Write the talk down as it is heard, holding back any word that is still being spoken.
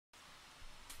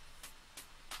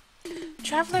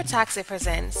Traveler Taxi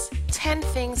presents 10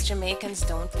 Things Jamaicans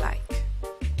Don't Like.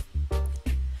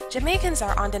 Jamaicans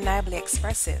are undeniably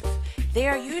expressive. They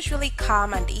are usually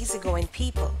calm and easygoing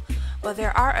people, but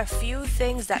there are a few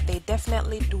things that they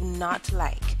definitely do not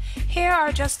like. Here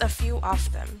are just a few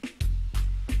of them.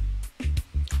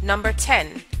 Number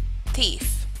 10.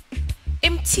 Thief.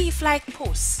 Im thief like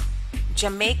puss.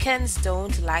 Jamaicans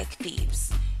don't like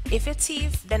thieves. If you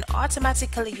thief, then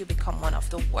automatically you become one of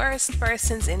the worst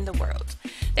persons in the world.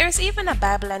 There is even a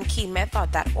Bible and key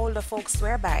method that older folks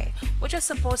swear by, which is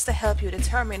supposed to help you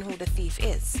determine who the thief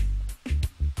is.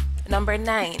 Number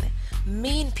 9.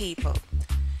 Mean people.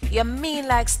 You're mean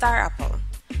like Star Apple.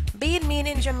 Being mean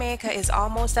in Jamaica is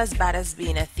almost as bad as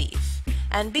being a thief.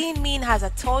 And being mean has a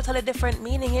totally different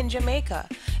meaning in Jamaica.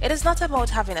 It is not about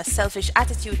having a selfish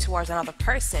attitude towards another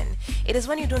person. It is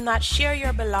when you do not share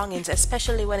your belongings,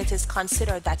 especially when it is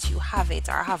considered that you have it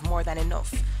or have more than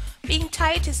enough. Being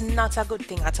tight is not a good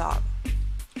thing at all.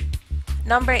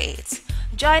 Number 8.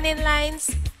 Joining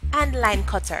lines and line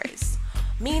cutters.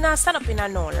 Me not stand up in a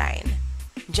no line.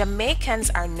 Jamaicans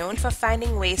are known for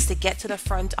finding ways to get to the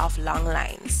front of long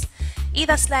lines,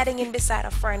 either sliding in beside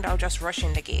a friend or just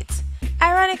rushing the gate.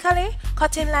 Ironically,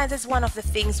 cutting lines is one of the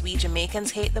things we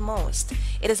Jamaicans hate the most.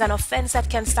 It is an offense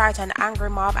that can start an angry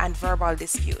mob and verbal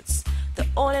disputes. The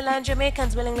only line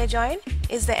Jamaicans willingly join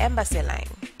is the embassy line.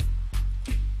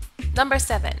 Number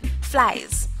 7.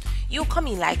 Flies. You come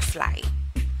in like fly.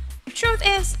 Truth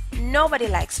is, nobody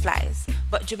likes flies,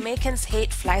 but Jamaicans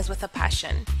hate flies with a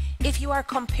passion. If you are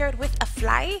compared with a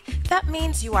fly, that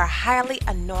means you are highly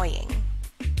annoying.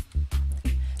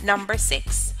 Number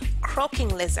 6. Croaking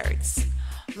lizards.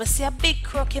 I see a big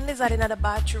croaking lizard in the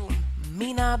bathroom.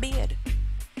 Me nah beard.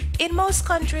 In most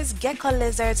countries, gecko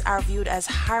lizards are viewed as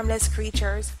harmless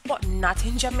creatures, but not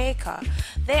in Jamaica.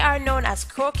 They are known as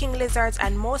croaking lizards,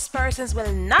 and most persons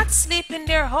will not sleep in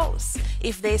their house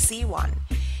if they see one.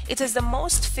 It is the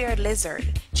most feared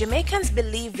lizard. Jamaicans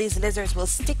believe these lizards will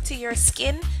stick to your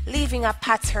skin, leaving a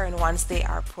pattern once they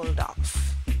are pulled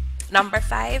off. Number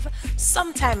 5.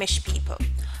 Sometime-ish people.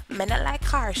 Men not like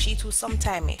car, she too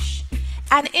sometime-ish.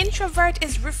 An introvert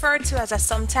is referred to as a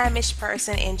sometime-ish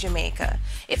person in Jamaica.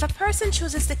 If a person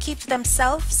chooses to keep to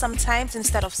themselves sometimes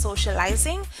instead of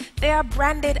socializing, they are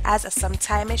branded as a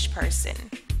sometime-ish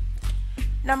person.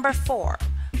 Number 4.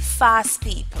 Fast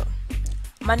people.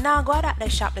 Man now go out at the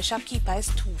shopkeeper is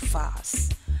too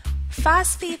fast.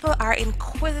 Fast people are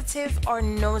inquisitive or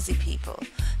nosy people.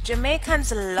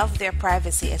 Jamaicans love their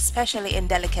privacy, especially in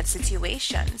delicate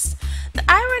situations. The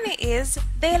irony is,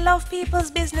 they love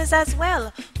people's business as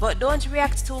well, but don't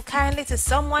react too kindly to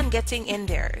someone getting in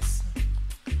theirs.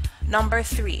 Number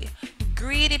 3.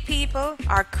 Greedy people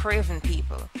or craven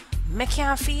people. Me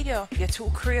can't feed you, you're too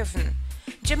craven.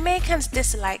 Jamaicans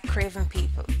dislike craven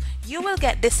people. You will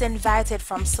get disinvited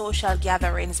from social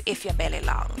gatherings if your belly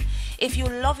long. If you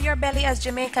love your belly, as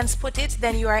Jamaicans put it,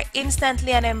 then you are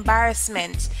instantly an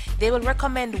embarrassment. They will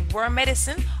recommend worm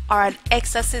medicine or an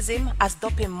exorcism as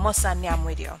doping must and yam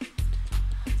with you.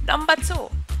 Number 2.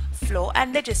 Flow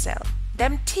and Digicel.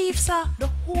 Them thieves are the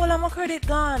whole of my credit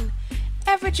gone.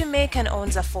 Every Jamaican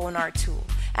owns a phone or two,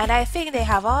 and I think they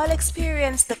have all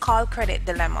experienced the call credit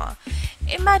dilemma.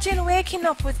 Imagine waking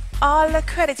up with all the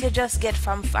credit you just get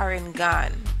from foreign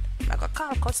gone. I go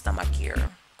call customer care.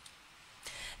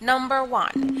 Number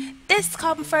 1.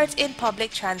 Discomfort in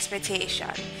public transportation.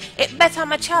 It better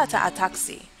me charter a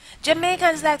taxi.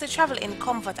 Jamaicans like to travel in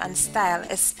comfort and style,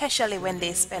 especially when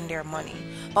they spend their money.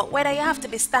 But whether you have to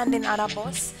be standing on a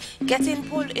bus, getting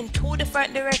pulled in 2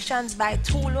 different directions by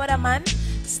 2 loader men,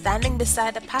 standing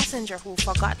beside the passenger who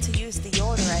forgot to use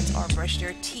deodorant or brush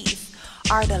their teeth,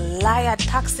 or the liar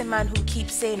taxi man who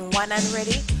keeps saying one and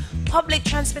ready, public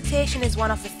transportation is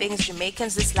one of the things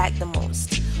Jamaicans dislike the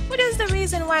most, which is the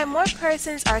reason why more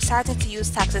persons are starting to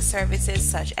use taxi services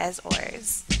such as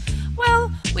ours.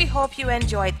 Well, we hope you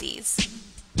enjoyed these.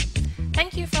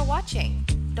 Thank you for watching.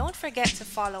 Don't forget to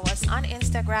follow us on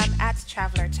Instagram at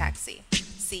Traveler Taxi.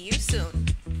 See you soon.